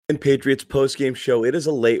Patriots postgame show. It is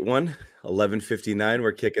a late one, 11:59.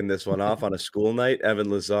 We're kicking this one off on a school night. Evan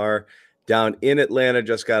Lazar down in Atlanta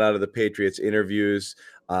just got out of the Patriots interviews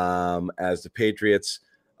as the Patriots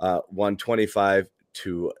won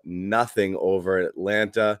 25-0 over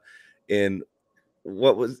Atlanta in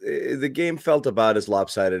what was the game felt about as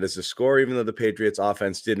lopsided as the score, even though the Patriots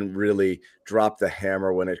offense didn't really drop the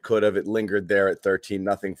hammer when it could have. It lingered there at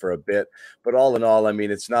 13-0 for a bit. But all in all, I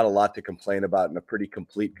mean, it's not a lot to complain about in a pretty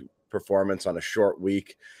complete performance on a short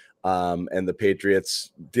week. And the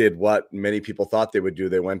Patriots did what many people thought they would do.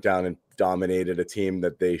 They went down and dominated a team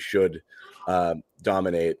that they should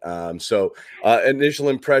dominate. So initial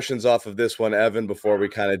impressions off of this one, Evan, before we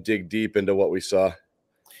kind of dig deep into what we saw.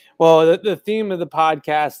 Well, the theme of the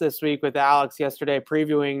podcast this week with Alex yesterday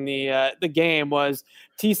previewing the game was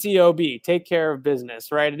TCOB, take care of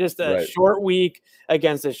business, right? Just a short week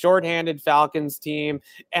against a shorthanded Falcons team,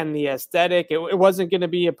 and the aesthetic, it wasn't going to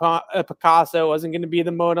be a Picasso, it wasn't going to be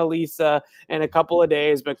the Mona Lisa in a couple of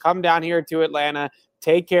days, but come down here to Atlanta,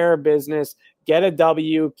 take care of business, get a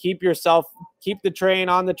W, keep the train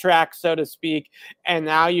on the track, so to speak. And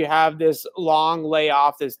now you have this long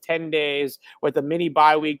layoff, this 10 days with a mini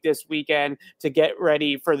bye week this weekend to get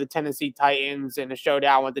ready for the Tennessee Titans in a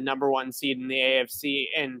showdown with the number one seed in the AFC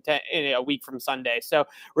in a week from Sunday. So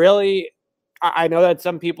really, I know that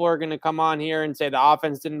some people are going to come on here and say the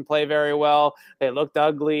offense didn't play very well. They looked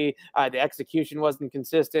ugly. The execution wasn't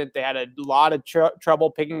consistent. They had a lot of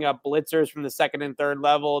trouble picking up blitzers from the second and third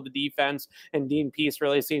level of the defense. And Dean Pease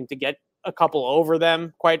really seemed to get a couple over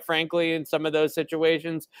them, quite frankly, in some of those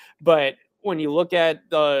situations. But when you look at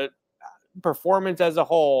the performance as a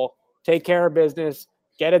whole, take care of business,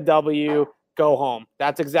 get a W, go home.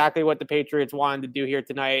 That's exactly what the Patriots wanted to do here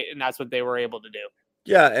tonight, and that's what they were able to do.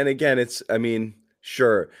 Yeah, and again,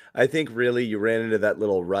 sure. I think really you ran into that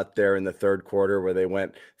little rut there in the third quarter where they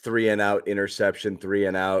went 3 and out, interception, 3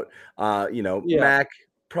 and out. Mac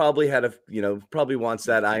probably probably wants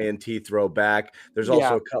that INT throw back. There's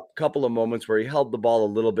also a couple of moments where he held the ball a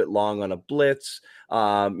little bit long on a blitz,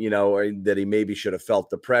 or that he maybe should have felt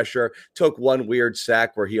the pressure. Took one weird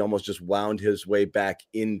sack where he almost just wound his way back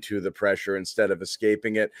into the pressure instead of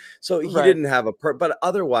escaping it. So he didn't have but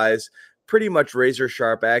otherwise, pretty much razor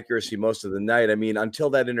sharp accuracy most of the night. I mean, until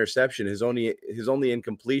that interception, his only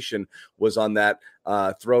incompletion was on that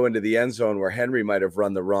throw into the end zone where Henry might have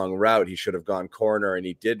run the wrong route. He should have gone corner and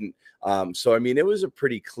he didn't. So, I mean, it was a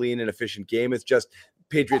pretty clean and efficient game. It's just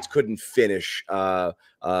Patriots couldn't finish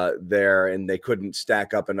there, and they couldn't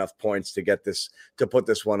stack up enough points to put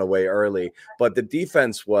this one away early. But the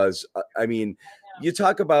defense was, you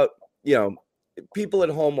talk about, people at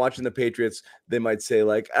home watching the Patriots, they might say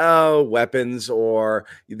like, oh, weapons, or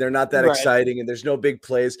they're not that exciting and there's no big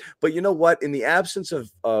plays. But you know what? In the absence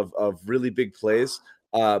of really big plays,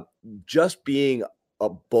 just being a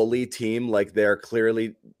bully team like they're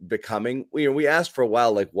clearly becoming, we asked for a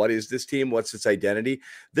while, like, what is this team? What's its identity?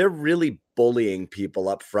 They're really bullying people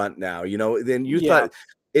up front now. Then you thought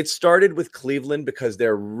it started with Cleveland because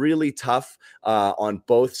they're really tough on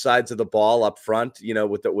both sides of the ball up front,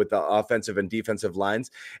 with the offensive and defensive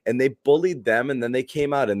lines, and they bullied them. And then they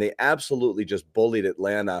came out and they absolutely just bullied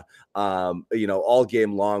Atlanta, all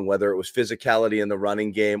game long, whether it was physicality in the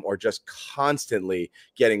running game or just constantly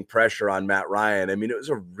getting pressure on Matt Ryan. I mean, it was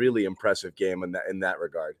a really impressive game in that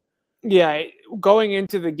regard. Yeah, going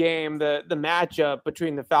into the game, the matchup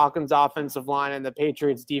between the Falcons offensive line and the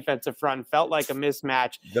Patriots defensive front felt like a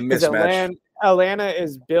mismatch. Atlanta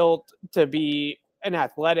is built to be an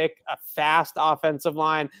athletic, a fast offensive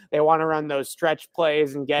line. They want to run those stretch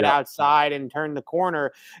plays and get outside and turn the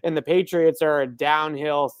corner. And the Patriots are a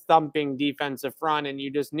downhill thumping defensive front. And you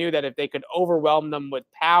just knew that if they could overwhelm them with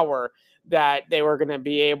power, that they were going to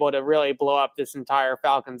be able to really blow up this entire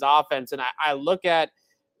Falcons offense. And I look at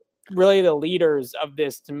really the leaders of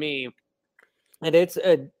this to me, and it's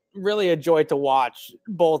really a joy to watch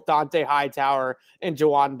both Dante Hightower and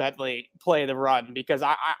Jawan Bentley play the run, because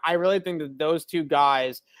I really think that those two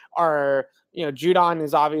guys are, Judon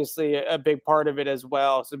is obviously a big part of it as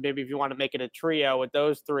well. So maybe if you want to make it a trio with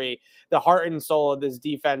those three, the heart and soul of this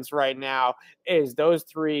defense right now is those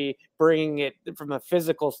three bringing it from a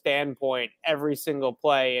physical standpoint every single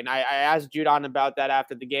play. And I asked Judon about that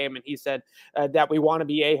after the game, and he said that we want to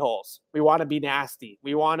be a-holes. We want to be nasty.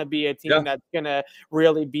 We want to be a team that's going to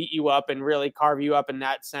really beat you up and really carve you up in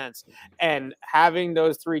that sense. And having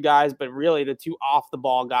those three guys, but really the two off the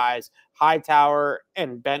ball guys, Hightower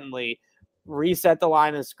and Bentley, reset the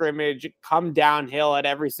line of scrimmage, come downhill at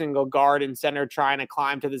every single guard and center trying to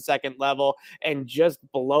climb to the second level and just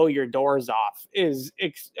blow your doors off.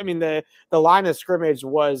 The line of scrimmage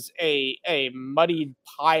was a muddied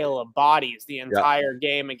pile of bodies the entire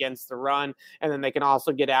game against the run, and then they can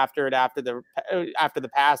also get after it after the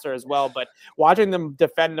passer as well. But watching them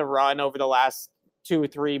defend the run over the last 2 or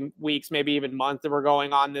 3 weeks, maybe even months that we're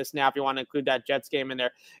going on this now, if you want to include that Jets game in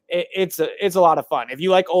there, it's a lot of fun. If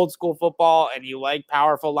you like old school football and you like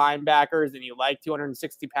powerful linebackers and you like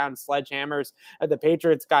 260-pound sledgehammers, the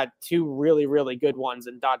Patriots got two really, really good ones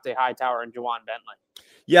in Dante Hightower and Juwan Bentley.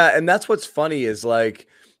 Yeah, and that's what's funny is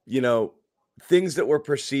things that were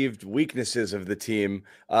perceived weaknesses of the team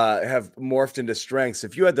have morphed into strengths.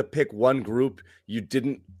 If you had to pick one group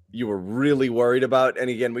you were really worried about, and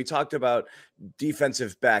again, we talked about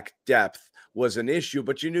defensive back depth was an issue,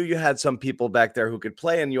 but you knew you had some people back there who could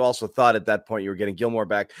play, and you also thought at that point you were getting Gilmore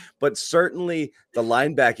back. But certainly the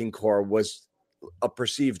linebacking core was a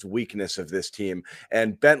perceived weakness of this team,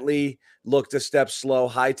 and Bentley looked a step slow.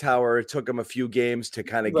 Hightower, it took him a few games to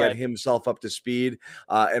kind of get himself up to speed,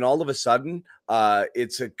 and all of a sudden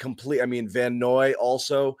it's a complete, Van Noy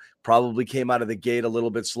also probably came out of the gate a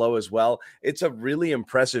little bit slow as well. It's a really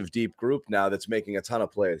impressive deep group now that's making a ton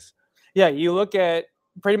of plays. Yeah, you look at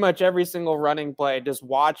pretty much every single running play, just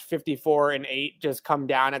watch 54 and 8 just come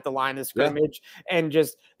down at the line of scrimmage, and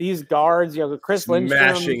just these guards, Chris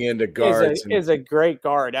Lindstrom smashing into guards is a great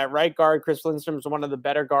guard. At right guard, Chris Lindstrom is one of the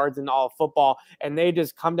better guards in all of football, and they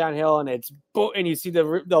just come downhill and and you see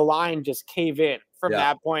the line just cave in from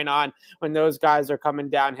that point on when those guys are coming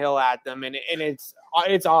downhill at them, and it's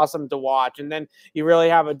awesome to watch. And then you really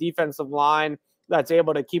have a defensive line that's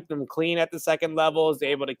able to keep them clean at the second level, is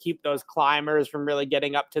able to keep those climbers from really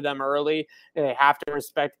getting up to them early. And they have to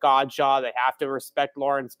respect Godshaw. They have to respect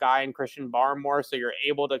Lawrence Guy and Christian Barmore. So you're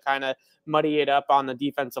able to kind of muddy it up on the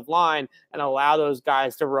defensive line and allow those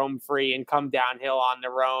guys to roam free and come downhill on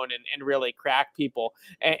their own and really crack people.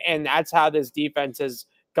 And that's how this defense has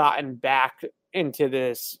gotten back into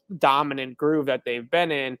this dominant groove that they've been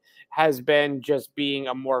in, has been just being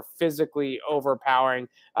a more physically overpowering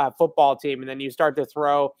football team. And then you start to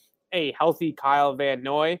throw a healthy Kyle Van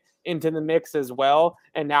Noy into the mix as well.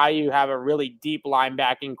 And now you have a really deep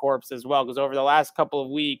linebacking corps as well, because over the last couple of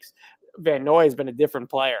weeks, Van Noy has been a different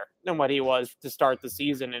player than what he was to start the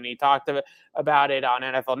season. And he talked about it on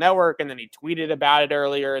NFL Network, and then he tweeted about it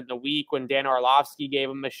earlier in the week when Dan Orlovsky gave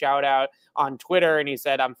him a shout out on Twitter, and he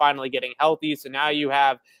said, I'm finally getting healthy. So now you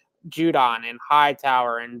have Judon and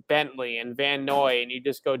Hightower and Bentley and Van Noy, and you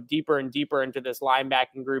just go deeper and deeper into this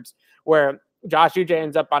linebacking groups where Josh Uche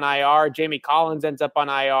ends up on IR, Jamie Collins ends up on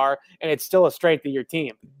IR, and it's still a strength of your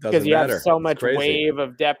team because you have so much wave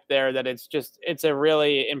of depth there that it's a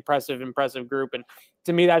really impressive group. And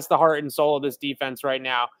to me, that's the heart and soul of this defense right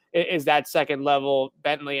now, is that second level,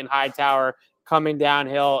 Bentley and Hightower coming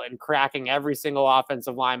downhill and cracking every single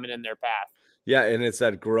offensive lineman in their path. Yeah, and it's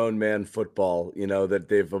that grown man football, that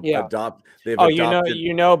they've adopted.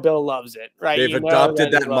 Bill loves it, right? They've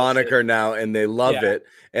adopted that moniker now, and they love it.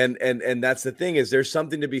 And that's the thing, is there's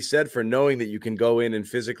something to be said for knowing that you can go in and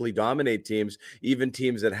physically dominate teams, even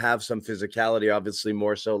teams that have some physicality, obviously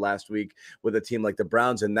more so last week with a team like the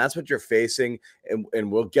Browns. And that's what you're facing.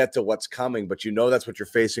 And we'll get to what's coming, but that's what you're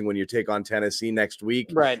facing when you take on Tennessee next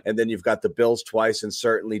week. Right. And then you've got the Bills twice, and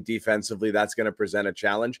certainly defensively, that's going to present a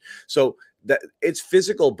challenge. So that it's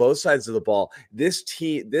physical, both sides of the ball. The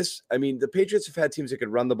Patriots have had teams that could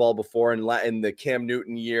run the ball before, and the Cam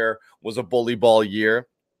Newton year was a bully ball year.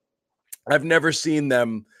 I've never seen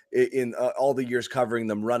them in all the years covering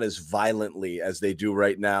them run as violently as they do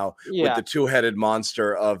right now with the two-headed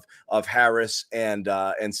monster of Harris and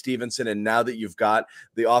Stevenson. And now that you've got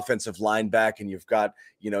the offensive line back, and you've got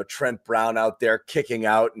Trent Brown out there kicking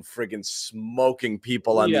out and friggin' smoking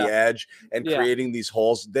people on the edge and creating these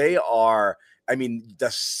holes, they are. The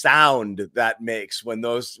sound that makes when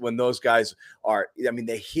those guys are,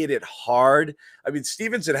 they hit it hard.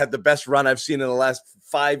 Stevenson had the best run I've seen in the last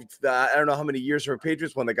 5, I don't know how many years for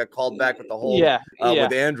Patriots when they got called back with the hold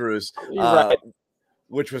with Andrews,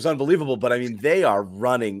 which was unbelievable. But they are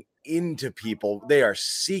running into people. They are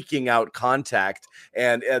seeking out contact.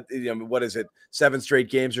 And what is it? 7 straight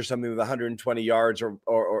games or something with 120 yards or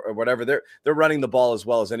whatever. They're running the ball as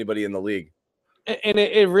well as anybody in the league. And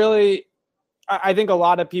it really, I think a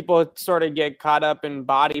lot of people sort of get caught up in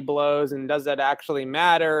body blows, and does that actually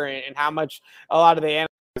matter, and how much a lot of the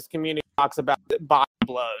analyst community talks about body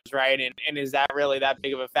blows, right? And is that really that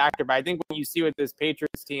big of a factor? But I think what you see with this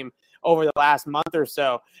Patriots team over the last month or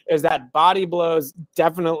so is that body blows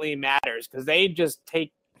definitely matters, because they just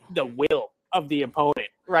take the will of the opponent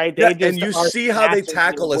right? Yeah, They just and you are see how they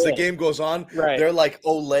tackle as the game goes on. Right. They're like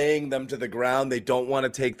laying them to the ground. They don't want to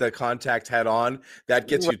take the contact head on. That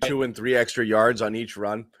gets you 2 and 3 extra yards on each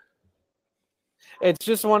run. It's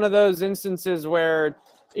just one of those instances where,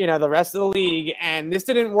 the rest of the league, and this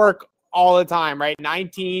didn't work all the time, right?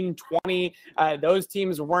 19, 20, those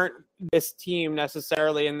teams weren't this team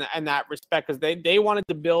necessarily in that respect, because they wanted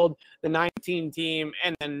to build the 19 team,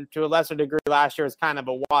 and then to a lesser degree last year was kind of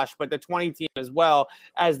a wash, but the 20 team as well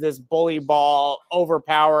as this bully ball,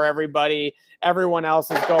 overpower everybody. Everyone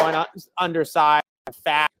else is going undersized,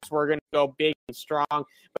 fast. We're going to go big and strong.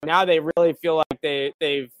 But now they really feel like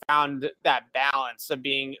they've found that balance of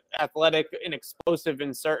being athletic and explosive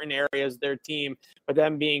in certain areas of their team, but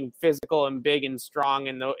them being physical and big and strong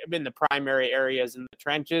in the primary areas in the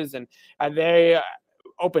trenches. And they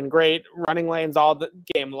open great running lanes all the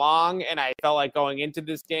game long. And I felt like going into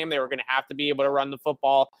this game, they were going to have to be able to run the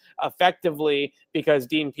football effectively, because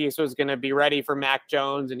Dean Pease was going to be ready for Mac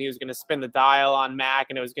Jones, and he was going to spin the dial on Mac,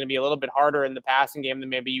 and it was going to be a little bit harder in the passing game than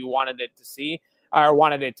maybe you wanted it to see or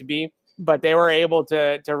wanted it to be. But they were able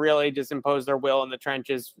to really just impose their will in the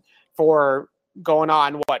trenches for going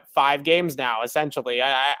on 5 games now, essentially.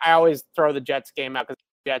 I always throw the Jets game out because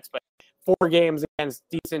Jets, but 4 games against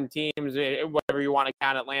decent teams, whether you want to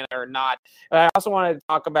count Atlanta or not. And I also wanted to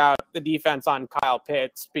talk about the defense on Kyle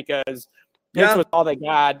Pitts, because Pitts was all they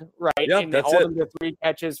had, right? Yeah, and they hold him to 3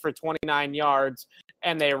 catches for 29 yards.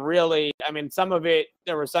 And they really, some of it,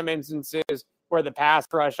 there were some instances where the pass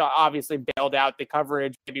rush obviously bailed out the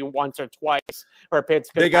coverage maybe once or twice, where Pitts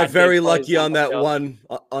they got very lucky on that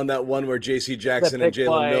one where J.C. Jackson and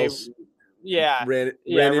Jalen Mills ran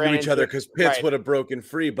into each other, because Pitts would have broken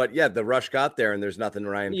free. But yeah, the rush got there, and there's nothing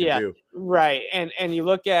Ryan could do. Right. And you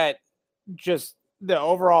look at just the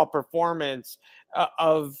overall performance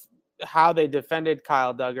of how they defended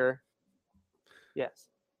Kyle Duggar. Yes.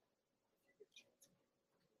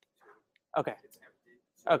 Okay.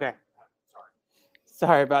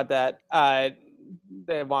 Sorry about that.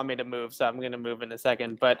 They want me to move, so I'm going to move in a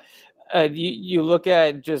second. But you look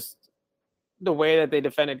at just the way that they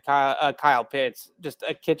defended Kyle Pitts, just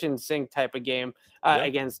a kitchen sink type of game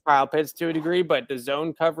against Kyle Pitts to a degree. But the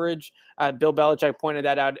zone coverage, Bill Belichick pointed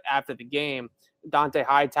that out after the game. Dante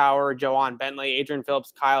Hightower, Joanne Bentley, Adrian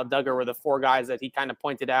Phillips, Kyle Duggar were the 4 guys that he kind of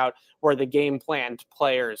pointed out were the game planned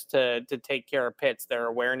players to take care of Pitts. Their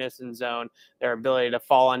awareness in zone, their ability to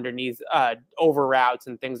fall underneath over routes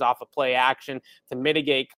and things off of play action to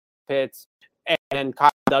mitigate Pitts, and Kyle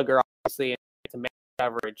Duggar obviously to make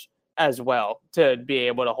coverage as well to be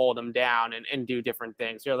able to hold him down and do different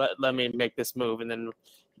things. Let me make this move and then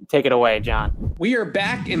take it away, John. We are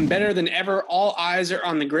back and better than ever. All eyes are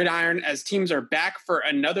on the gridiron as teams are back for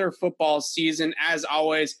another football season. As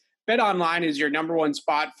always, BetOnline is your number one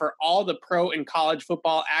spot for all the pro and college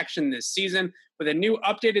football action this season. With a new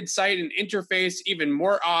updated site and interface, even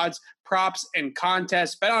more odds, props, and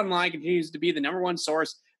contests, BetOnline continues to be the number one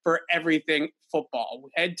source for everything football.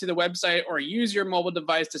 Head to the website or use your mobile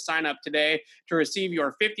device to sign up today to receive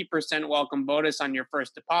your 50% welcome bonus on your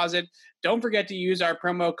first deposit. Don't forget to use our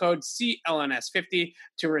promo code CLNS50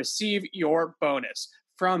 to receive your bonus.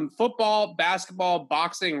 From football, basketball,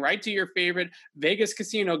 boxing, right to your favorite Vegas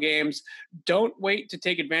casino games, don't wait to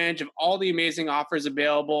take advantage of all the amazing offers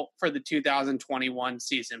available for the 2021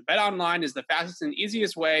 season. BetOnline is the fastest and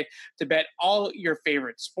easiest way to bet all your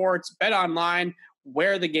favorite sports. BetOnline,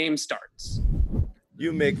 where the game starts.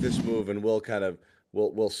 You make this move and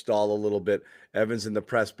we'll stall a little bit. Evan's in the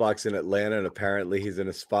press box in Atlanta, and apparently he's in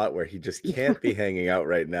a spot where he just can't be hanging out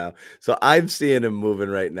right now. So I'm seeing him moving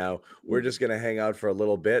right now. We're just going to hang out for a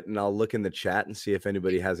little bit, and I'll look in the chat and see if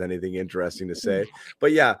anybody has anything interesting to say.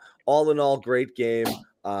 But yeah, all in all, great game.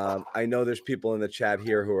 I know there's people in the chat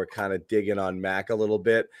here who are kind of digging on Mac a little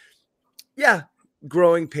bit. Yeah,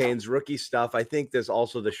 growing pains, rookie stuff. I think there's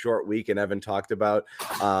also the short week, and Evan talked about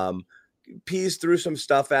Pease threw some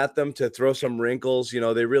stuff at them to throw some wrinkles.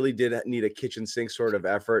 They really did need a kitchen sink sort of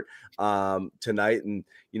effort tonight, and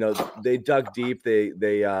they dug deep.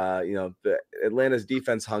 The Atlanta's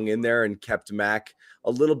defense hung in there and kept Mac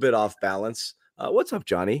a little bit off balance. What's up,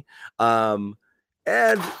 Johnny? And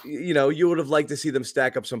you would have liked to see them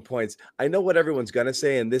stack up some points. I know what everyone's going to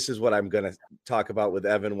say, and this is what I'm going to talk about with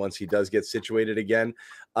Evan once he does get situated again.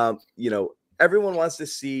 Everyone wants to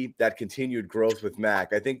see that continued growth with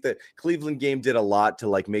Mac. I think the Cleveland game did a lot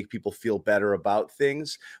to make people feel better about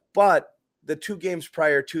things, but the 2 games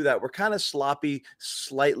prior to that were kind of sloppy,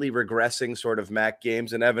 slightly regressing sort of Mac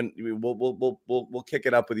games. And Evan, we'll kick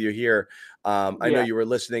it up with you here. I know you were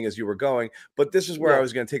listening as you were going, but this is where I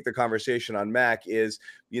was going to take the conversation on Mac is,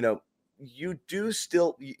 you do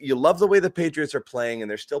still, you love the way the Patriots are playing, and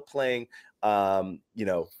they're still playing,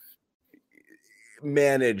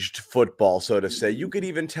 managed football, so to say. You could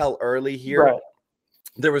even tell early here, right.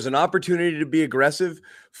 There was an opportunity to be aggressive.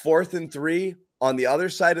 4th and 3 on the other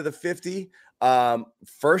side of the 50.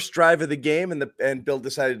 First drive of the game, and Bill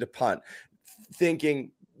decided to punt,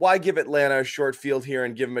 thinking, why give Atlanta a short field here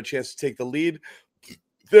and give them a chance to take the lead?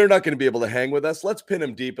 They're not going to be able to hang with us. Let's pin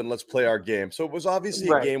them deep and let's play our game. So it was obviously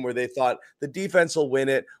a game where they thought the defense will win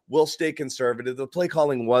it. We'll stay conservative. The play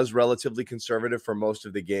calling was relatively conservative for most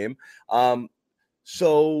of the game.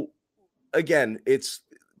 So again, it's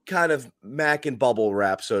kind of Mac in bubble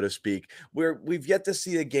wrap, so to speak, where we've yet to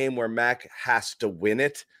see a game where Mac has to win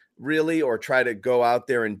it, really, or try to go out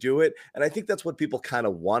there and do it. And I think that's what people kind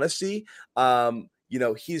of want to see.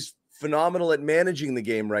 He's phenomenal at managing the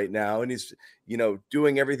game right now, and he's,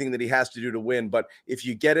 doing everything that he has to do to win. But if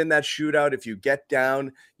you get in that shootout, if you get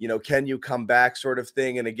down, can you come back, sort of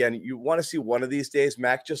thing. And again, you want to see one of these days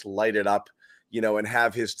Mac just light it up, and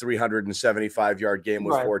have his 375-yard game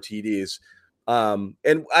with 4 TDs.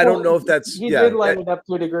 And I don't know if that's he did light it up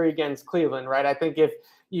to a degree against Cleveland, right? I think if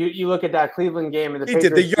you look at that Cleveland game, and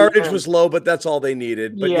the yardage was low, but that's all they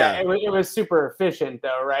needed. But it was super efficient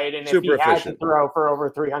though, right? And if he had to throw for over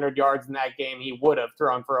 300 yards in that game, he would have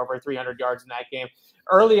thrown for over 300 yards in that game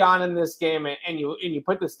early on in this game. And you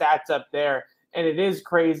put the stats up there, and it is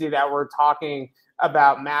crazy that we're talking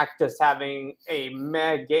about Mac just having a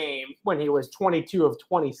meh game when he was 22 of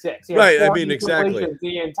 26. Right. I mean, exactly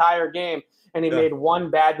the entire game. And he made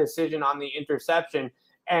one bad decision on the interception.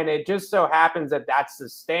 And it just so happens that that's the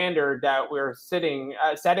standard that we're setting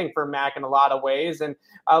for Mac in a lot of ways. And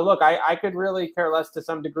look, I could really care less to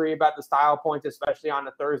some degree about the style points, especially on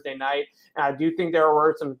a Thursday night. And I do think there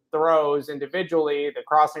were some throws individually. The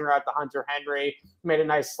crossing route to Hunter Henry made a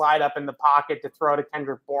nice slide up in the pocket to throw to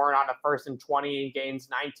Kendrick Bourne on a 1st and 20 and gains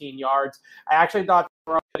 19 yards. I actually thought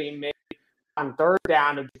the throw that he made on 3rd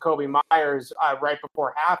down to Jacoby Myers right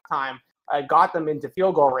before halftime got them into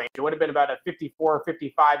field goal range. It would have been about a 54,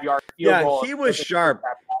 55-yard field goal. Yeah, he was sharp.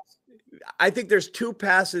 I think there's 2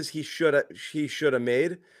 passes he should have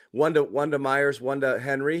made. One to Myers, one to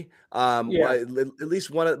Henry. At least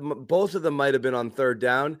both of them might have been on 3rd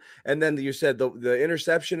down. And then you said the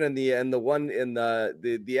interception and the one in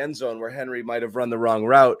the end zone where Henry might have run the wrong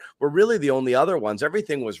route were really the only other ones.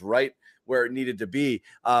 Everything was right where it needed to be.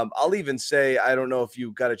 I'll even say, I don't know if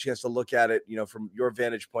you got a chance to look at it, from your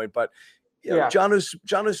vantage point, but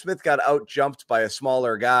Jonnu Smith got out jumped by a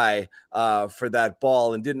smaller guy for that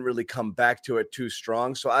ball and didn't really come back to it too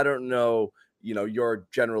strong. So I don't know, your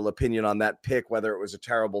general opinion on that pick, whether it was a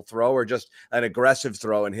terrible throw or just an aggressive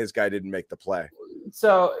throw and his guy didn't make the play.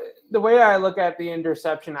 So the way I look at the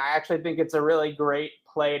interception, I actually think it's a really great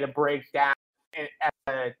play to break down at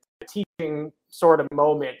a teaching sort of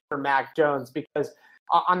moment for Mac Jones, because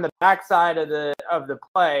on the backside of the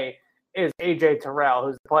play is AJ Terrell,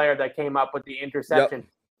 who's the player that came up with the interception.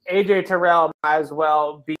 Yep. AJ Terrell might as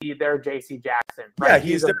well be their JC Jackson. Right? Yeah,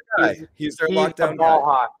 he's their guy. He's their lockdown ball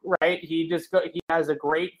hawk, right? He has a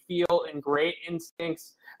great feel and great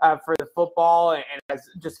instincts for the football, and has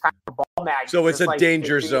just kind of a ball magnet. So it's a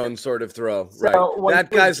danger zone sort of throw, right?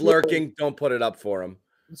 That guy's lurking. Don't put it up for him.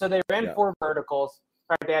 So they ran 4 verticals.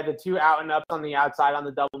 Right, they had the 2 out and ups on the outside on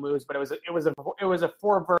the double moves, but it was a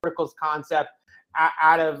 4 verticals concept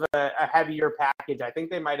out of a heavier package. I think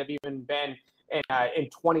they might have even been in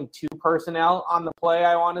 22 personnel on the play,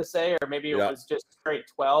 I want to say, or maybe it was just straight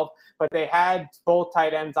 12. But they had both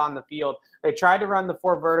tight ends on the field. They tried to run the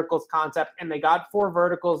 4 verticals concept, and they got 4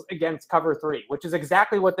 verticals against cover 3, which is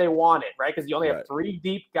exactly what they wanted, right? Because you only have 3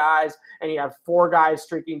 deep guys, and you have 4 guys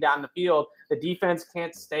streaking down the field. The defense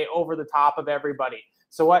can't stay over the top of everybody.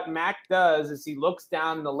 So what Mac does is he looks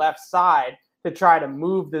down the left side to try to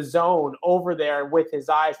move the zone over there with his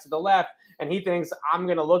eyes to the left. And he thinks, I'm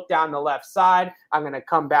going to look down the left side. I'm going to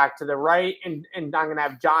come back to the right, and I'm going to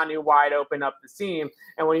have Jonnu wide open up the seam.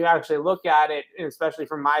 And when you actually look at it, and especially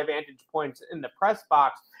from my vantage point in the press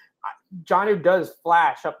box, Jonnu does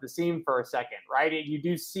flash up the seam for a second, right? You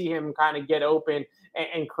do see him kind of get open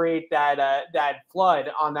and create that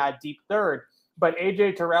flood on that deep third. But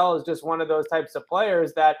AJ Terrell is just one of those types of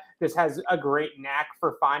players that just has a great knack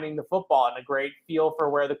for finding the football and a great feel for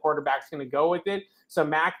where the quarterback's going to go with it. So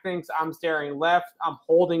Mac thinks, I'm staring left, I'm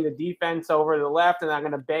holding the defense over to the left, and I'm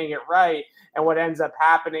going to bang it right. And what ends up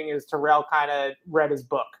happening is Terrell kind of read his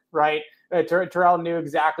book, right? Terrell knew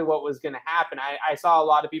exactly what was going to happen. I saw a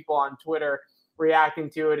lot of people on Twitter reacting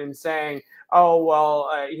to it and saying, oh,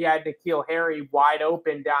 well, he had N'Keal Harry wide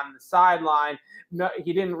open down the sideline. No,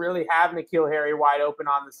 he didn't really have N'Keal Harry wide open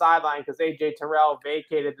on the sideline because AJ Terrell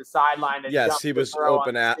vacated the sideline. Yes, he was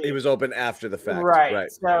open. He was open after the fact.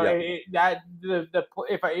 Right. So if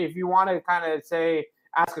you want to kind of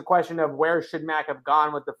ask a question of where should Mac have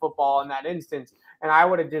gone with the football in that instance, and I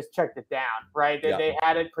would have just checked it down. Right. They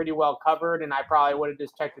had it pretty well covered, and I probably would have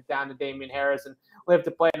just checked it down to Damian Harris and lived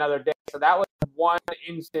to play another day. So that was one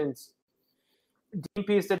instance. Dean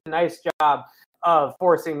Pease did a nice job of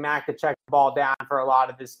forcing Mac to check the ball down for a lot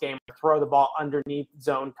of this game, or throw the ball underneath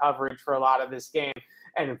zone coverage for a lot of this game.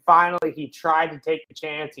 And finally, he tried to take the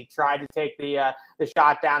chance. He tried to take the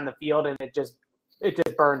shot down the field, and it just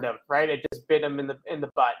burned him. Right, it just bit him in the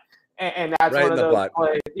butt. And that's right one of those butt.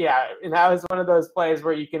 plays. Yeah, and that was one of those plays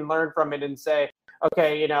where you can learn from it and say,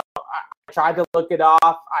 okay, I tried to look it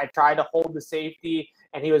off. I tried to hold the safety,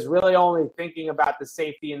 and he was really only thinking about the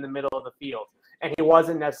safety in the middle of the field. And he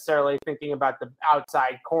wasn't necessarily thinking about the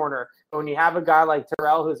outside corner. But when you have a guy like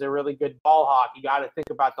Terrell, who's a really good ball hawk, you got to think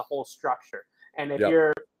about the whole structure. And if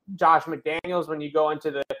you're Josh McDaniels, when you go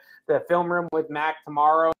into the film room with Mac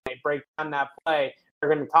tomorrow and they break down that play,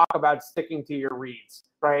 they're going to talk about sticking to your reads,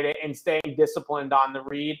 right? And staying disciplined on the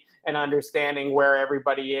read and understanding where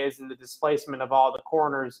everybody is and the displacement of all the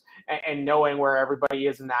corners and knowing where everybody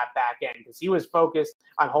is in that back end. Because he was focused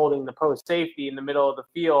on holding the post safety in the middle of the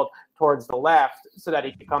field towards the left so that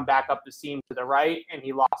he could come back up the seam to the right, and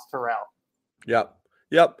he lost Terrell. Yep.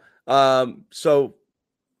 So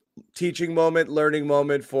teaching moment, learning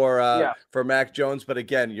moment for Mac Jones. But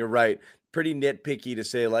again, you're right. Pretty nitpicky to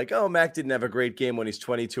say like, oh, Mac didn't have a great game when he's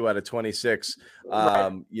 22 out of 26,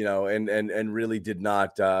 and really did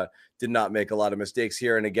not make a lot of mistakes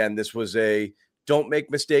here. And again, this was a don't make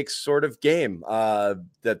mistakes sort of game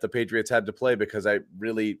that the Patriots had to play, because I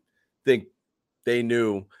really think they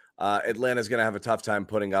knew Atlanta's going to have a tough time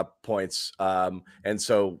putting up points. And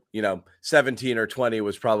so, 17 or 20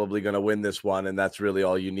 was probably going to win this one. And that's really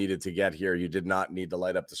all you needed to get here. You did not need to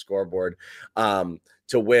light up the scoreboard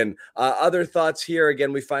to win. Other thoughts here.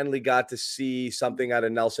 Again, we finally got to see something out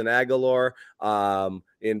of Nelson Aguilar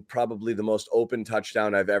in probably the most open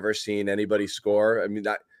touchdown I've ever seen anybody score. I mean,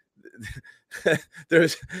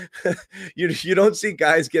 there's you don't see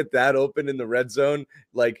guys get that open in the red zone,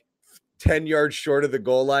 like 10 yards short of the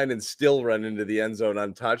goal line and still run into the end zone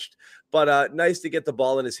untouched. But nice to get the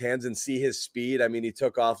ball in his hands and see his speed. I mean, he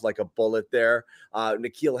took off like a bullet there.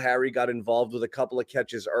 N'Keal Harry got involved with a couple of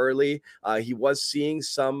catches early. He was seeing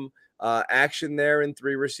some action there in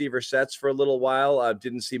 3 receiver sets for a little while.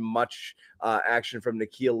 Didn't see much action from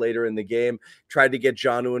N'Keal later in the game. Tried to get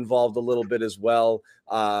Jonnu involved a little bit as well.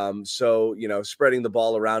 So, spreading the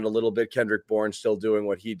ball around a little bit. Kendrick Bourne still doing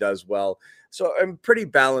what he does well. So I'm pretty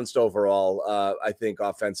balanced overall, I think,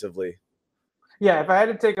 offensively. Yeah, if I had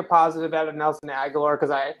to take a positive out of Nelson Aguilar, because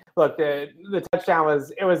the touchdown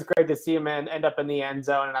was great to see him end up in the end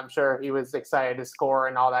zone, and I'm sure he was excited to score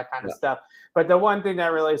and all that kind of stuff. But the one thing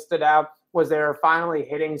that really stood out was they were finally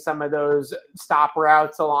hitting some of those stop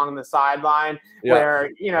routes along the sideline where,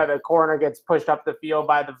 the corner gets pushed up the field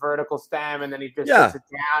by the vertical stem, and then he just puts it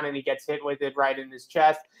down and he gets hit with it right in his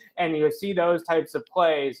chest. And you see those types of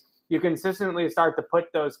plays. You consistently start to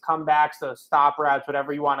put those comebacks, those stop routes,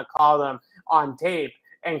 whatever you want to call them, on tape.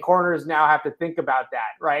 And corners now have to think about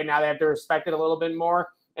that, right? Now they have to respect it a little bit more.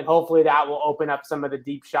 And hopefully that will open up some of the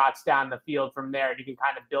deep shots down the field from there. You can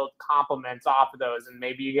kind of build complements off of those. And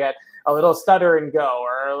maybe you get a little stutter and go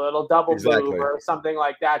or a little double move or something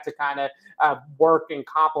like that to kind of work and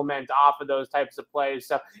complement off of those types of plays.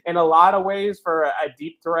 So in a lot of ways, for a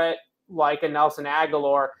deep threat like a Nelson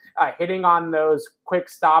Aguilar, hitting on those quick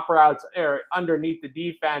stop routes or underneath the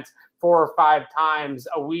defense 4 or 5 times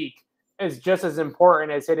a week is just as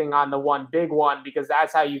important as hitting on the one big one, because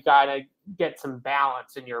that's how you got to get some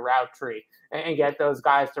balance in your route tree and get those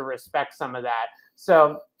guys to respect some of that.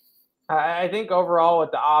 So I think overall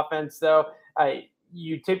with the offense, though,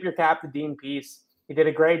 you tip your cap to Dean Pease. He did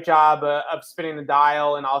a great job of spinning the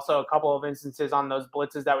dial, and also a couple of instances on those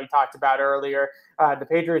blitzes that we talked about earlier. The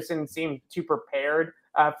Patriots didn't seem too prepared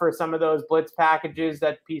for some of those blitz packages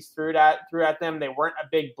that Pease threw at them. They weren't a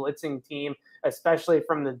big blitzing team, especially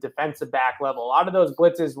from the defensive back level. A lot of those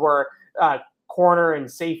blitzes were corner and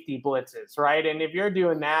safety blitzes, right? And if you're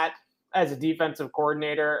doing that as a defensive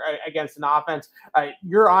coordinator against an offense,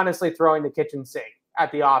 you're honestly throwing the kitchen sink at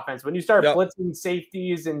the offense. When you start blitzing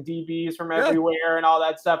safeties and DBs from everywhere and all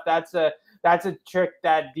that stuff, that's a trick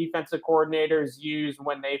that defensive coordinators use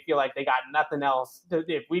when they feel like they got nothing else.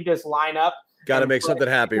 If we just line up, got to make something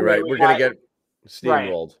happy, right? We're going to get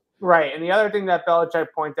steamrolled. Right. And the other thing that Belichick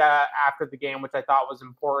pointed out after the game, which I thought was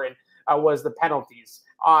important, was the penalties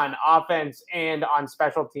on offense and on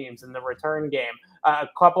special teams in the return game. A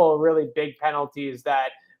couple of really big penalties that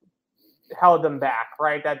held them back,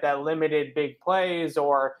 right? That limited big plays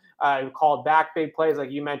or called back big plays.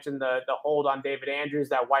 Like you mentioned, the hold on David Andrews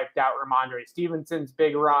that wiped out Ramondre Stevenson's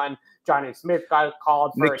big run. Johnny Smith got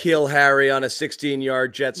called for N'Keal Harry on a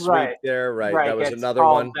 16-yard jet sweep there. Right. That was another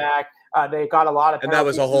one. Back. They got a lot of, and that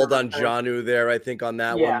was a hold on Jonnu there, I think, on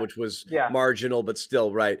that one, which was marginal, but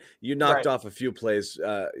still, right. You knocked off a few plays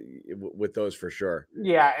with those for sure.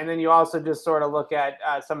 Yeah, and then you also just sort of look at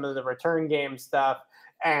some of the return game stuff,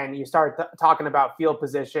 and you start talking about field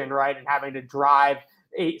position, right, and having to drive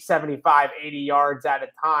 75, 80 yards at a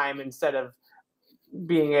time instead of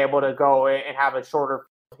being able to go and have a shorter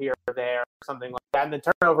here or there or something like that. And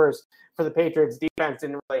the turnovers for the Patriots defense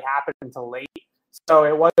didn't really happen until late. So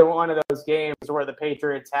it wasn't one of those games where the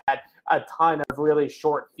Patriots had a ton of really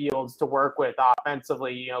short fields to work with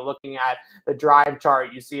offensively. You know, looking at the drive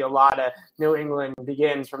chart, you see a lot of New England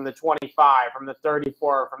begins from the 25, from the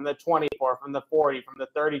 34, from the 24, from the 40, from the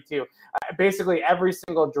 32. Basically every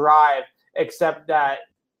single drive except that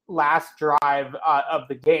last drive of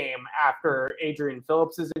the game after Adrian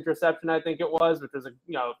Phillips's interception, I think it was, which was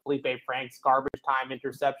Felipe Frank's garbage time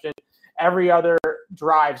interception. Every other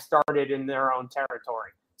drive started in their own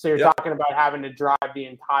territory. So you're talking about having to drive the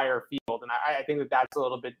entire field. And I think that that's a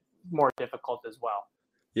little bit more difficult as well.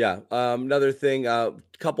 Yeah. Another thing,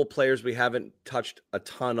 couple players we haven't touched a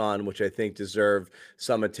ton on, which I think deserve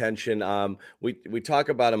some attention. We talk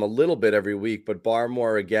about him a little bit every week, but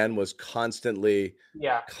Barmore again was constantly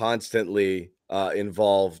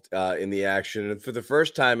involved in the action, and for the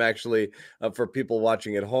first time, actually, for people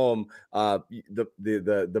watching at home,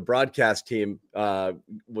 the broadcast team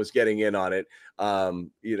was getting in on it,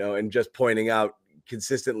 and just pointing out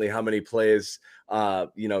consistently how many plays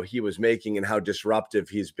he was making and how disruptive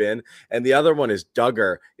he's been. And the other one is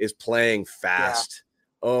Duggar is playing fast.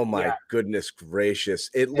 Oh my goodness gracious.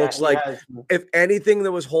 It looks like if anything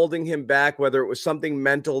that was holding him back, whether it was something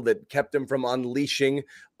mental that kept him from unleashing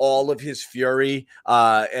all of his fury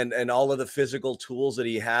and all of the physical tools that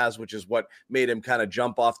he has, which is what made him kind of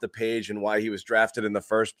jump off the page and why he was drafted in the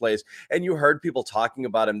first place. And you heard people talking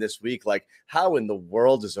about him this week, like, how in the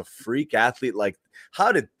world is a freak athlete? Like,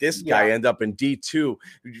 how did this guy end up in D2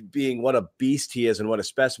 being what a beast he is and what a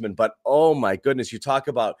specimen? But oh my goodness, you talk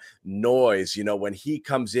about noise, when he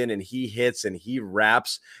comes in and he hits and he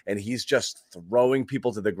raps and he's just throwing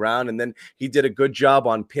people to the ground. And then he did a good job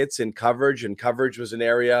on Pitts in coverage, and coverage was an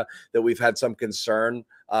area that we've had some concern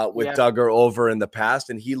with Duggar over in the past.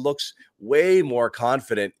 And he looks way more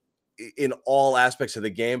confident in all aspects of the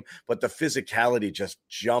game, but the physicality just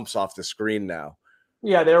jumps off the screen now.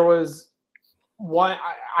 Yeah, there was one.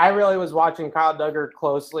 I really was watching Kyle Duggar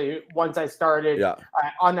closely once I started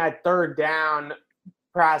on that third down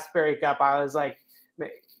pass breakup. I was like,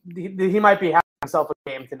 he might be having himself a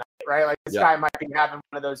game tonight, right? Like this guy might be having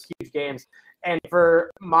one of those huge games. And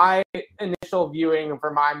for my initial viewing and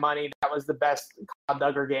for my money, that was the best Kyle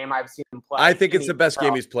Duggar game I've seen him play. I think it's the best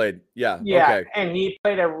game he's played. Yeah. Okay. And he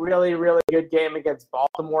played a really, really good game against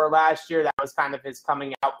Baltimore last year. That was kind of his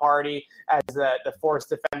coming out party as the force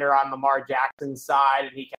defender on Lamar Jackson's side.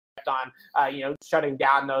 And he kept on, shutting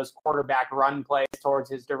down those quarterback run plays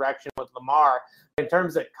towards his direction with Lamar. In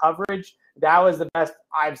terms of coverage, that was the best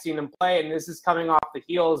I've seen him play. And this is coming off the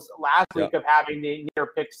heels last week of having the near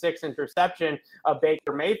pick 6 interception of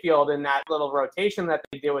Baker Mayfield in that little rotation that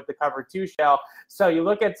they did with the cover 2 shell. So you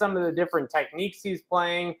look at some of the different techniques he's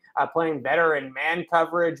playing better in man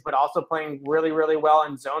coverage, but also playing really, really well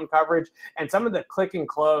in zone coverage. And some of the click and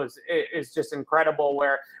close is just incredible,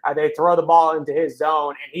 where they throw the ball into his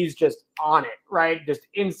zone and he's just on it, right? Just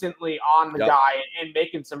instantly on the guy and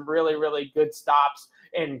making some really, really good stops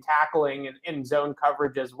and tackling and in zone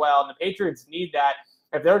coverage as well. And the Patriots need that.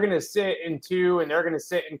 If they're going to sit in 2 and they're going to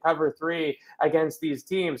sit in cover 3 against these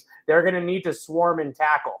teams, they're going to need to swarm and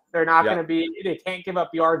tackle. They're not going to they can't give up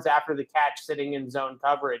yards after the catch sitting in zone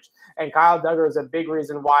coverage. And Kyle Duggar is a big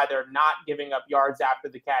reason why they're not giving up yards after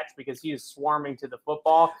the catch, because he is swarming to the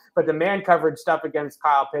football. But the man coverage stuff against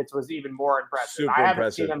Kyle Pitts was even more impressive. I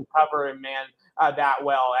haven't seen him cover in man that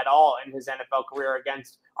well at all in his NFL career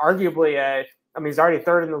against arguably he's already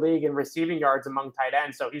third in the league in receiving yards among tight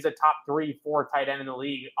ends. So he's a top 3-4 tight end in the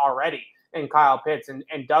league already in Kyle Pitts. And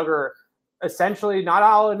Duggar essentially not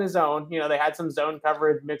all in his own. They had some zone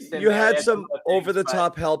coverage mixed in. You had some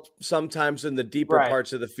over-the-top help sometimes in the deeper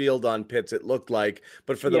parts of the field on Pitts, it looked like.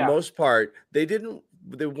 But for the most part,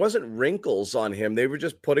 there wasn't wrinkles on him. They were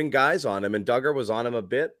just putting guys on him, and Duggar was on him a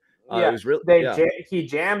bit. It was really, he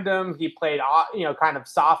jammed him. He played, kind of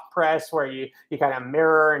soft press where you kind of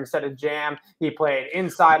mirror instead of jam. He played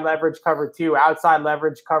inside leverage cover 2, outside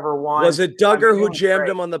leverage cover 1. Was it Duggar who jammed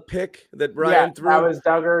him on the pick that Ryan threw? That was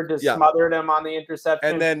Duggar, just smothered him on the interception.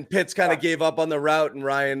 And then Pitts kind of gave up on the route, and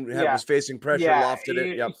Ryan was facing pressure, lofted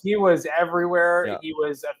it. He was everywhere. He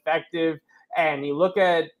was effective. And you look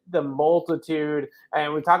at the multitude,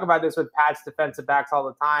 and we talk about this with Pat's defensive backs all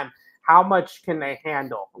the time. How much can they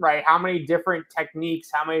handle, right? How many different techniques,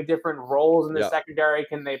 how many different roles in the secondary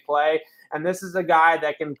can they play? And this is a guy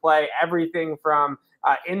that can play everything from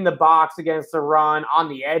in the box against the run, on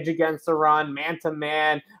the edge against the run,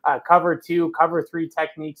 man-to-man, cover 2, cover 3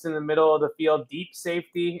 techniques in the middle of the field, deep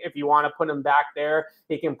safety if you want to put him back there.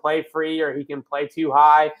 He can play free or he can play too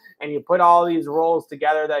high. And you put all these roles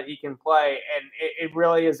together that he can play, and it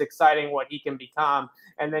really is exciting what he can become.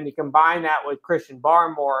 And then you combine that with Christian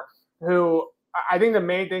Barmore, who I think the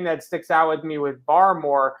main thing that sticks out with me with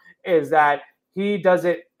Barmore is that he does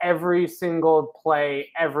it every single play,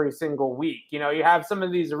 every single week. You have some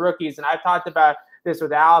of these rookies, and I've talked about this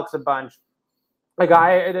with Alex a bunch. The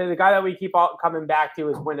guy that we keep coming back to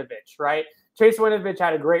is Winovich, right? Chase Winovich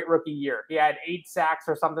had a great rookie year. He had 8 sacks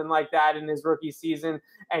or something like that in his rookie season,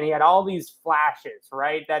 and he had all these flashes,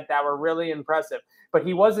 right, that were really impressive. But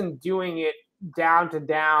he wasn't doing it down to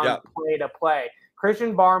down, play to play.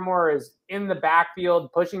 Christian Barmore is in the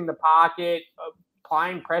backfield, pushing the pocket,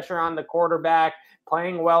 applying pressure on the quarterback,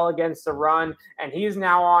 playing well against the run, and he's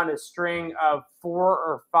now on a string of 4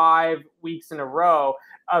 or 5 weeks in a row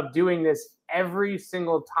of doing this every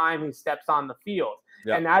single time he steps on the field.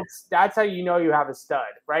 Yep. And that's how you know you have a stud,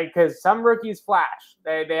 right? Because some rookies flash.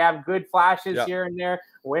 They have good flashes here and there.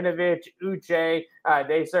 Winovich, Uche,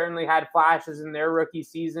 they certainly had flashes in their rookie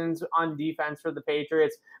seasons on defense for the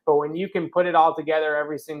Patriots. But when you can put it all together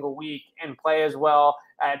every single week and play as well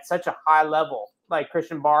at such a high level like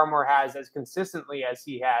Christian Barmore has, as consistently as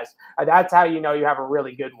he has, that's how you know you have a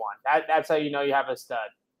really good one. That's how you know you have a stud.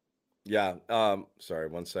 Yeah. Sorry,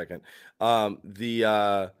 1 second. And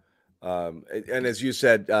as you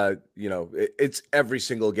said, it's every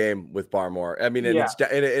single game with Barmore. I mean, and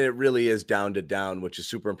it really is down to down, which is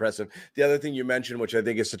super impressive. The other thing you mentioned, which I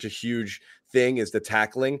think is such a huge thing, is the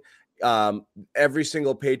tackling. Every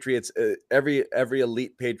single Patriots, every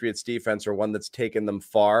elite Patriots defense, or one that's taken them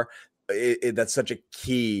far, that's such a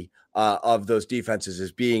key of those defenses,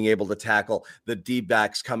 is being able to tackle the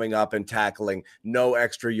D-backs coming up and tackling, no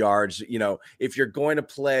extra yards. If you're going to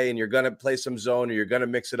play and you're going to play some zone, or you're going to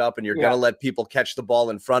mix it up and you're going to let people catch the ball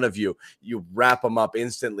in front of you, you wrap them up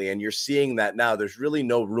instantly. And you're seeing that now. There's really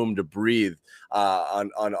no room to breathe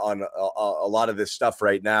on a lot of this stuff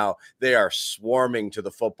right now. They are swarming to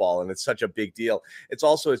the football, and it's such a big deal. It's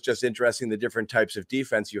just interesting the different types of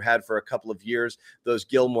defense you had for a couple of years, those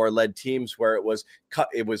Gilmore-led teams where it was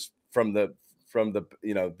from the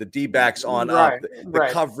the D-backs on up. The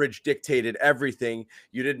coverage dictated everything.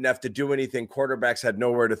 You didn't have to do anything. Quarterbacks had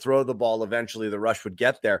nowhere to throw the ball. Eventually the rush would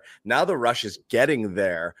get there. Now the rush is getting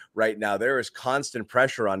there right now. There is constant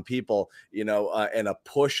pressure on people, and a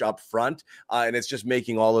push up front. And it's just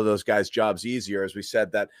making all of those guys' jobs easier. As we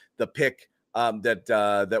said, that the pick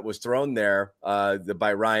that was thrown there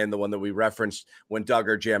by Ryan, the one that we referenced when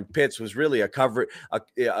Duggar jammed Pitts, was really a cover.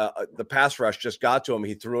 The pass rush just got to him.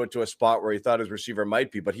 He threw it to a spot where he thought his receiver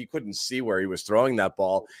might be, but he couldn't see where he was throwing that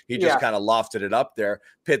ball. He just kind of lofted it up there.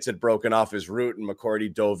 Pitts had broken off his route, and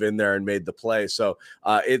McCourty dove in there and made the play. So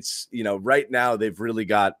it's, right now they've really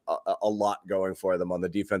got a lot going for them on the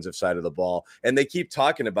defensive side of the ball. And they keep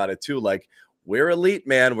talking about it too, like, we're elite,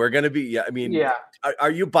 man. We're going to be,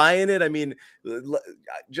 Are you buying it? I mean,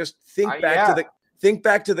 just think back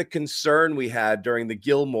to the concern we had during the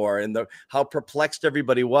Gilmore and how perplexed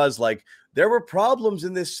everybody was. Like, there were problems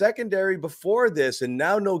in this secondary before this, and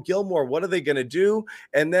now no Gilmore. What are they going to do?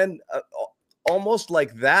 And then almost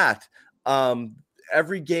like that,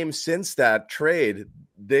 every game since that trade,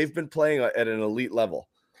 they've been playing at an elite level.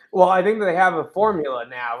 Well, I think they have a formula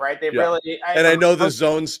now, right? They really, I know the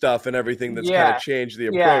zone stuff and everything that's kind of changed the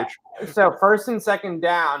approach. So first and second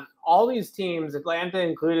down, all these teams, Atlanta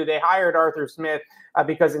included, they hired Arthur Smith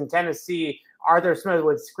because in Tennessee, Arthur Smith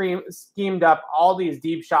would schemed up all these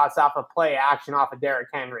deep shots off of play action off of Derrick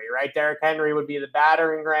Henry, right? Derrick Henry would be the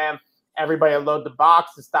battering ram. Everybody would load the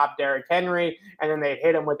box to stop Derrick Henry, and then they'd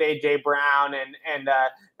hit him with A.J. Brown and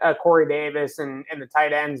Corey Davis and the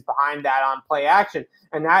tight ends behind that on play action.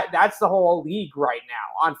 And that's the whole league right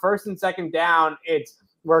now. On first and second down,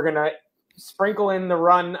 we're going to sprinkle in the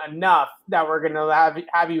run enough that we're going to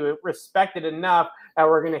have you respected enough that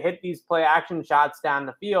we're going to hit these play action shots down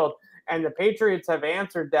the field. And the Patriots have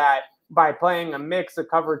answered that by playing a mix of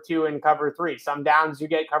cover 2 and cover 3. Some downs you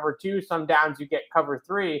get cover 2, some downs you get cover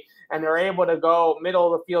 3, and they're able to go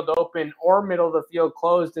middle of the field open or middle of the field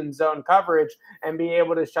closed in zone coverage and be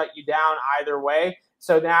able to shut you down either way.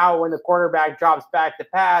 So now when the quarterback drops back to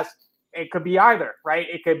pass, it could be either, right?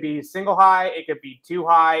 It could be single high, it could be too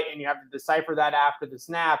high, and you have to decipher that after the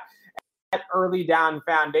snap. That early down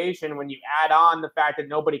foundation, when you add on the fact that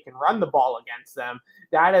nobody can run the ball against them,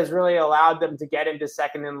 that has really allowed them to get into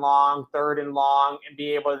second and long, third and long, and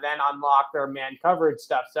be able to then unlock their man coverage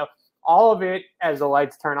stuff. So all of it, as the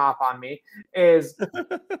lights turn off on me, is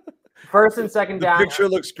first and second down. The picture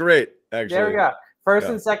looks great, actually. There we go. First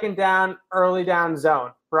and second down, early down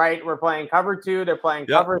zone, right? We're playing cover 2. They're playing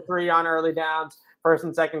cover 3 on early downs, first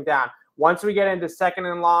and second down. Once we get into second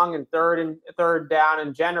and long and third down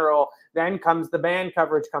in general, then comes the man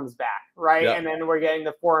coverage comes back, right? Yep. And then we're getting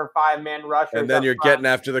the 4 and 5 man rushers. And then you're getting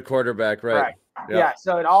after the quarterback, right? Yep. Yeah.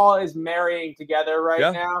 So it all is marrying together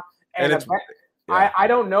now. And it's, I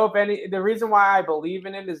don't know if the reason why I believe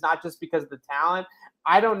in it is not just because of the talent.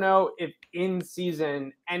 I don't know if in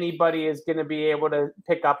season anybody is going to be able to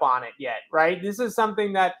pick up on it yet, right? This is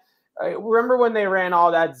something that remember when they ran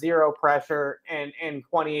all that zero pressure in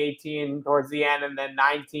 2018 towards the end, and then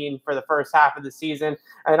 19 for the first half of the season,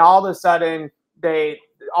 and all of a sudden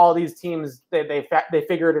all these teams they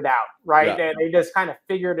figured it out, right? Yeah. They just kind of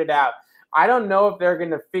figured it out. I don't know if they're going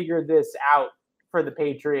to figure this out for the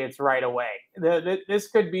Patriots right away. This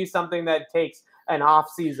could be something that takes an off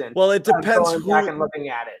season. Well, it depends going back and looking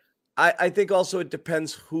at it. I think also it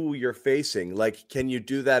depends who you're facing. Like, can you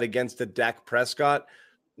do that against a Dak Prescott?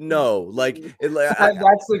 No, that's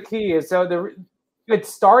the key. So it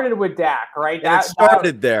started with Dak, right? It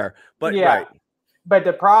started there, but right. But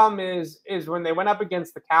the problem is when they went up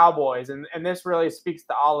against the Cowboys, and this really speaks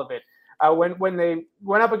to all of it. When they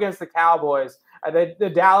went up against the Cowboys,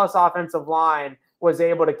 the Dallas offensive line was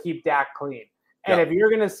able to keep Dak clean. And if you're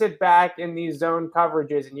going to sit back in these zone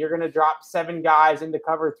coverages and you're going to drop 7 guys into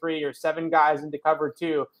cover 3 or 7 guys into cover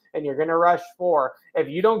 2, and you're going to rush 4, if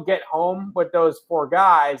you don't get home with those 4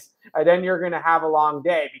 guys, then you're going to have a long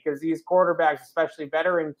day, because these quarterbacks, especially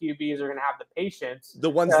veteran QBs, are going to have the patience. The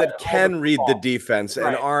ones that can read the defense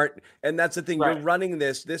and aren't. And that's the thing. You're running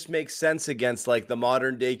this. This makes sense against like the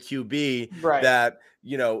modern day QB that,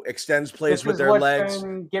 extends plays with their legs.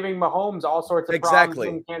 Been giving Mahomes all sorts of problems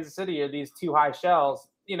in Kansas City, are these too high shells.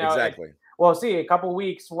 We'll see a couple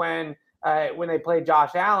weeks when they play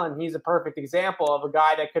Josh Allen, he's a perfect example of a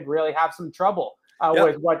guy that could really have some trouble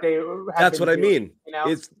with what they have. That's what doing, I mean.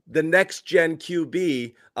 It's the next gen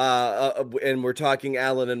QB, and we're talking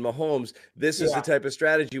Allen and Mahomes. This is the type of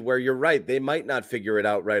strategy where you're right. They might not figure it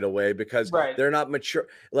out right away because they're not mature.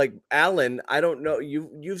 Like Allen, I don't know.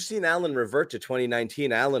 You've seen Allen revert to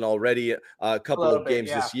 2019. Allen already a couple of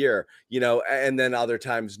games this year, and then other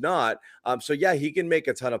times not. So he can make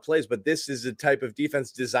a ton of plays, but this is a type of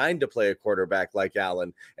defense designed to play a quarterback like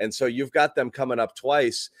Allen. And so you've got them coming up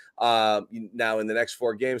twice now in the next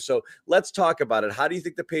 4 games. So let's talk about it. How do you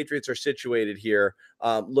think the Patriots are situated here,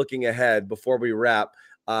 looking ahead before we wrap,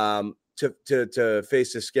 to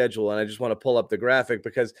face the schedule? And I just want to pull up the graphic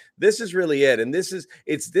because this is really it. And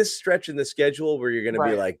it's this stretch in the schedule where you're going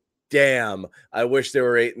to be like, damn, I wish they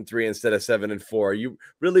were 8-3 instead of 7-4. You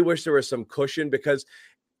really wish there was some cushion, because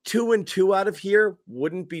 2-2 out of here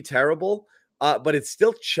wouldn't be terrible, but it's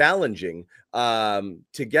still challenging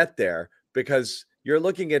to get there, because you're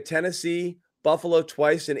looking at Tennessee, Buffalo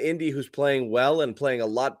twice, and Indy, who's playing well and playing a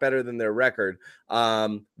lot better than their record,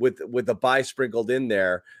 with the bye sprinkled in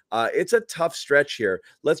there. It's a tough stretch here.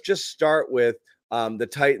 Let's just start with the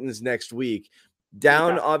Titans next week.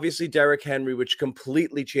 Down, obviously, Derrick Henry, which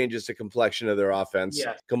completely changes the complexion of their offense.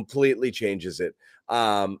 Completely changes it.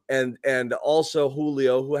 And also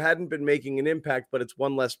Julio, who hadn't been making an impact, but it's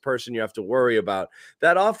one less person you have to worry about.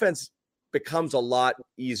 That offense becomes a lot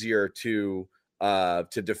easier to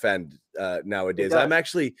defend nowadays. I'm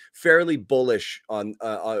actually fairly bullish on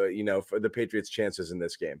for the Patriots' chances in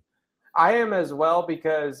this game. I am as well,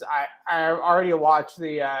 because I already watched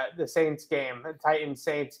the Saints game, the Titans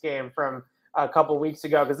Saints game from a couple weeks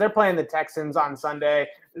ago, because they're playing the Texans on Sunday.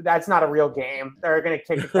 That's not a real game. They're going to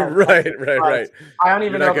kick the right. I don't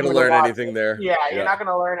even know. You're not going to learn anything there. Yeah, you're not going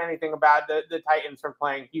to learn anything about the Titans from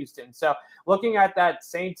playing Houston. So looking at that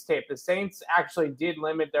Saints tape, the Saints actually did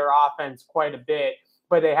limit their offense quite a bit,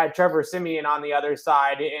 but they had Trevor Siemian on the other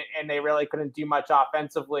side, and they really couldn't do much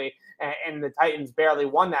offensively. And the Titans barely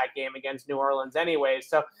won that game against New Orleans anyway.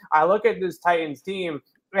 So I look at this Titans team,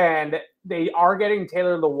 and they are getting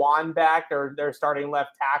Taylor Lewan back. They're starting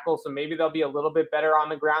left tackle, so maybe they'll be a little bit better on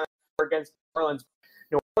the ground against New Orleans.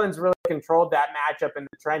 New Orleans really controlled that matchup in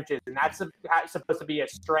the trenches, and that's supposed to be a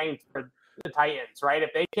strength for the Titans, right?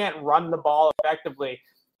 If they can't run the ball effectively,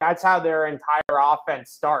 that's how their entire offense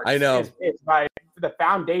starts. I know. It's by the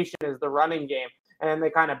foundation is the running game, and then they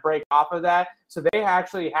kind of break off of that. So they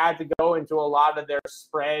actually had to go into a lot of their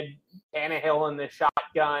spread, Tannehill in the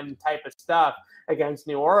shotgun type of stuff against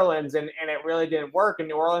New Orleans, and it really didn't work. And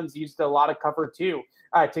New Orleans used a lot of cover two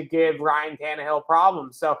to give Ryan Tannehill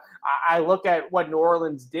problems. So I look at what New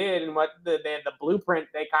Orleans did and what the blueprint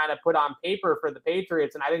they kind of put on paper for the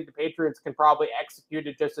Patriots, and I think the Patriots can probably execute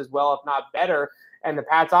it just as well, if not better. And the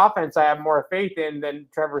Pats offense I have more faith in than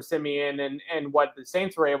Trevor Siemian and what the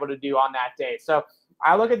Saints were able to do on that day. So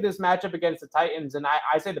I look at this matchup against the Titans, and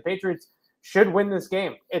I say the Patriots should win this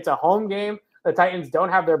game. It's a home game. The Titans don't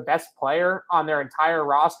have their best player on their entire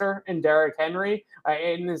roster in Derrick Henry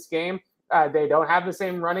in this game. They don't have the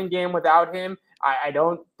same running game without him. I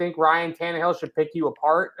don't think Ryan Tannehill should pick you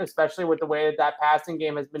apart, especially with the way that passing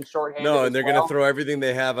game has been shorthanded. No, and they're going to throw everything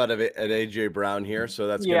they have out of it at A.J. Brown here, so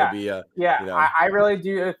that's going to be a I really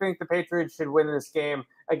do think the Patriots should win this game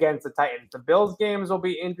against the Titans. The Bills games will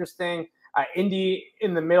be interesting. Indy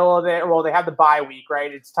in the middle of it. Well, they have the bye week,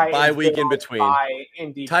 right? It's Titans bye week in between.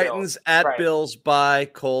 Indy, Titans Bills. at right. Bills, bye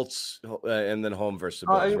Colts, and then home versus the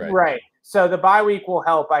Bills. Right. So the bye week will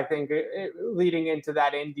help, I think, leading into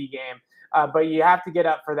that Indy game. But you have to get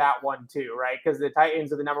up for that one too, right? Because the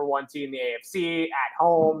Titans are the number 1 seed in the AFC at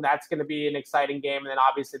home. That's going to be an exciting game. And then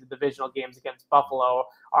obviously the divisional games against Buffalo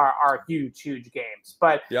are huge games.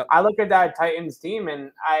 But I look at that Titans team,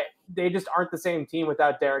 and they just aren't the same team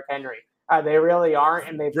without Derrick Henry. They really aren't,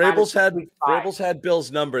 and they've Vrabel's had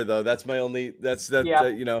Bill's number though. That's my only.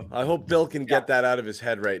 I hope Bill can get that out of his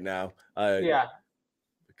head right now.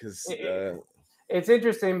 Because it's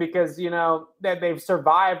interesting because that they've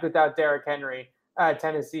survived without Derrick Henry.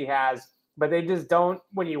 Tennessee has, but they just don't.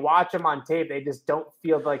 When you watch them on tape, they just don't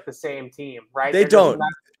feel like the same team, right? They don't.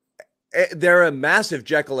 They're a massive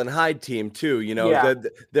Jekyll and Hyde team too.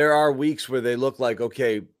 There are weeks where they look like,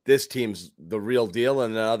 okay, this team's the real deal,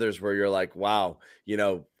 and then others where you're like, wow,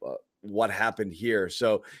 what happened here?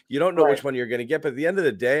 So you don't know which one you're going to get. But at the end of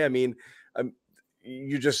the day, I mean,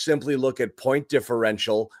 you just simply look at point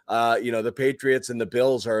differential. The Patriots and the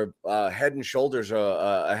Bills are head and shoulders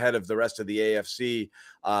ahead of the rest of the AFC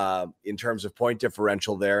in terms of point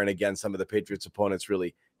differential there. And again, some of the Patriots opponents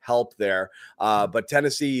really help there, but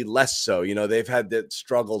Tennessee less so. They've had the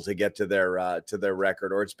struggle to get to their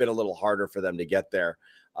record, or it's been a little harder for them to get there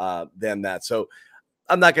than that. So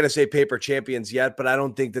I'm not going to say paper champions yet, but I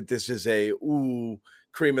don't think that this is a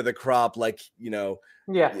cream of the crop like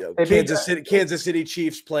Kansas City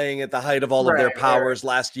Chiefs playing at the height of all of their powers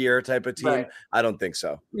last year type of team. Right. I don't think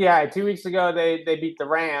so. Yeah, 2 weeks ago they beat the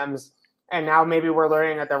Rams. And now maybe we're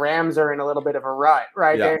learning that the Rams are in a little bit of a rut,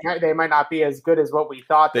 right? Yeah. They might not be as good as what we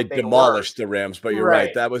thought. They demolished the Rams, but you're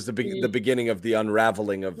right. That was the beginning of the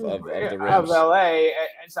unraveling of the Rams. Of LA.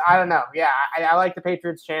 So I don't know. Yeah, I like the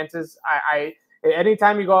Patriots' chances.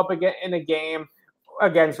 Anytime you go up in a game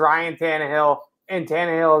against Ryan Tannehill, and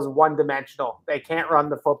Tannehill is one-dimensional. They can't run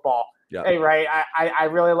the football. Yeah. Hey, right. I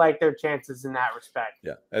really like their chances in that respect.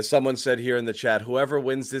 Yeah. As someone said here in the chat, whoever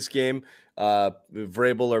wins this game,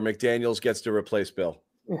 Vrabel or McDaniels gets to replace Bill.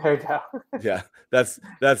 There you go. Yeah, that's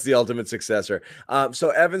the ultimate successor. So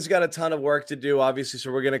Evan's got a ton of work to do, obviously.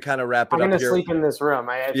 So we're going to kind of wrap it up here. I'm going to sleep in this room.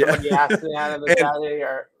 Somebody asked me out of the Saturday,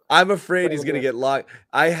 I'm afraid he's going to get locked.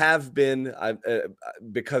 I have been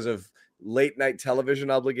because of late night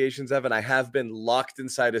television obligations, Evan. I have been locked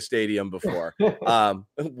inside a stadium before,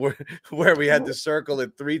 where we had to circle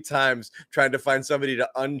it 3 times trying to find somebody to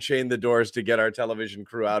unchain the doors to get our television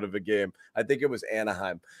crew out of a game. I think it was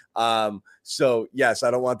Anaheim. So yes,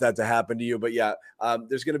 I don't want that to happen to you, but yeah,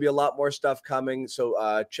 there's going to be a lot more stuff coming.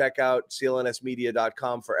 So check out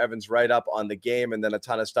clnsmedia.com for Evan's write-up on the game, and then a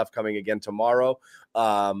ton of stuff coming again tomorrow.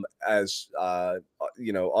 Always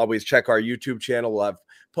check our YouTube channel. We'll have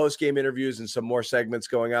post-game interviews and some more segments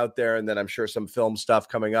going out there, and then I'm sure some film stuff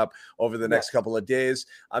coming up over the next couple of days.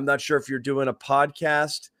 I'm not sure if you're doing a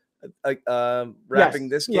podcast wrapping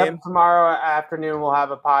this game. Yep. Tomorrow afternoon we'll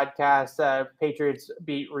have a podcast, Patriots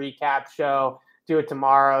beat recap show. Do it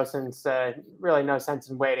tomorrow, since really no sense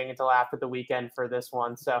in waiting until after the weekend for this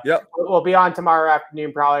one. So we'll be on tomorrow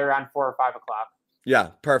afternoon, probably around 4 or 5 o'clock. Yeah,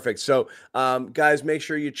 perfect. So, guys, make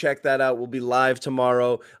sure you check that out. We'll be live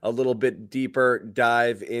tomorrow, a little bit deeper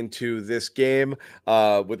dive into this game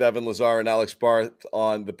with Evan Lazar and Alex Barth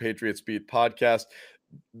on the Patriots Beat podcast.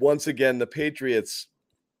 Once again, the Patriots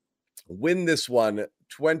win this one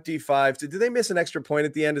 25. Did they miss an extra point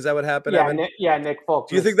at the end? Is that what happened, Evan? Nick Folk.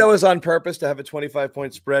 Do you think that was on purpose to have a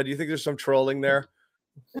 25-point spread? Do you think there's some trolling there?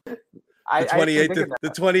 The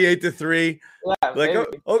 28-3. Yeah, like,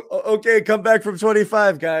 okay, come back from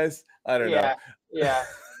 25, guys. I don't know. Yeah.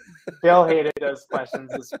 Bill hated those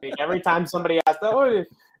questions this week. Every time somebody asked, "Oh, is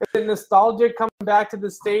it nostalgic coming back to the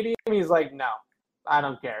stadium?" He's like, "No, I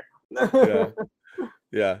don't care."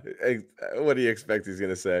 Yeah. What do you expect he's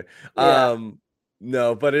gonna say? Yeah.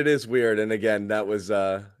 No, but it is weird. And again, that was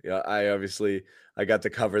I got to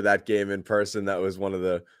cover that game in person. That was one of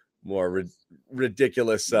the more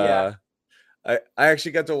ridiculous. I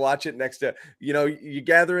actually got to watch it next to, you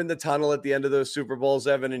gather in the tunnel at the end of those Super Bowls,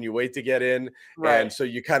 Evan, and you wait to get in. Right. And so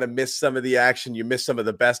you kind of miss some of the action. You miss some of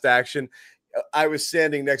the best action. I was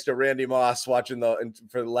standing next to Randy Moss watching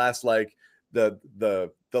for the last,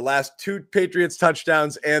 the last 2 Patriots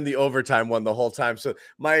touchdowns and the overtime one the whole time. So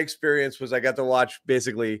my experience was I got to watch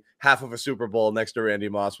basically half of a Super Bowl next to Randy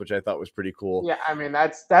Moss, which I thought was pretty cool. Yeah, I mean,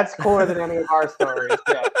 that's cooler than any of our stories.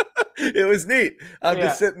 Yeah. It was neat. I'm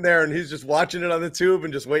just sitting there and he's just watching it on the tube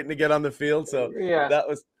and just waiting to get on the field. So that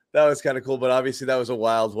was kind of cool. But obviously that was a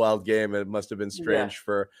wild game. It must have been strange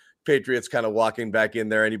for Patriots kind of walking back in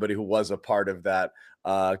there. Anybody who was a part of that,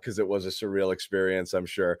 because it was a surreal experience, I'm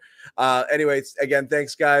sure. Anyways, again,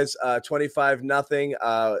 thanks guys.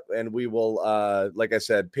 25-0. And we will, like I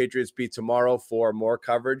said, Patriots beat tomorrow for more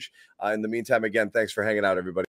coverage. In the meantime, again, thanks for hanging out, everybody.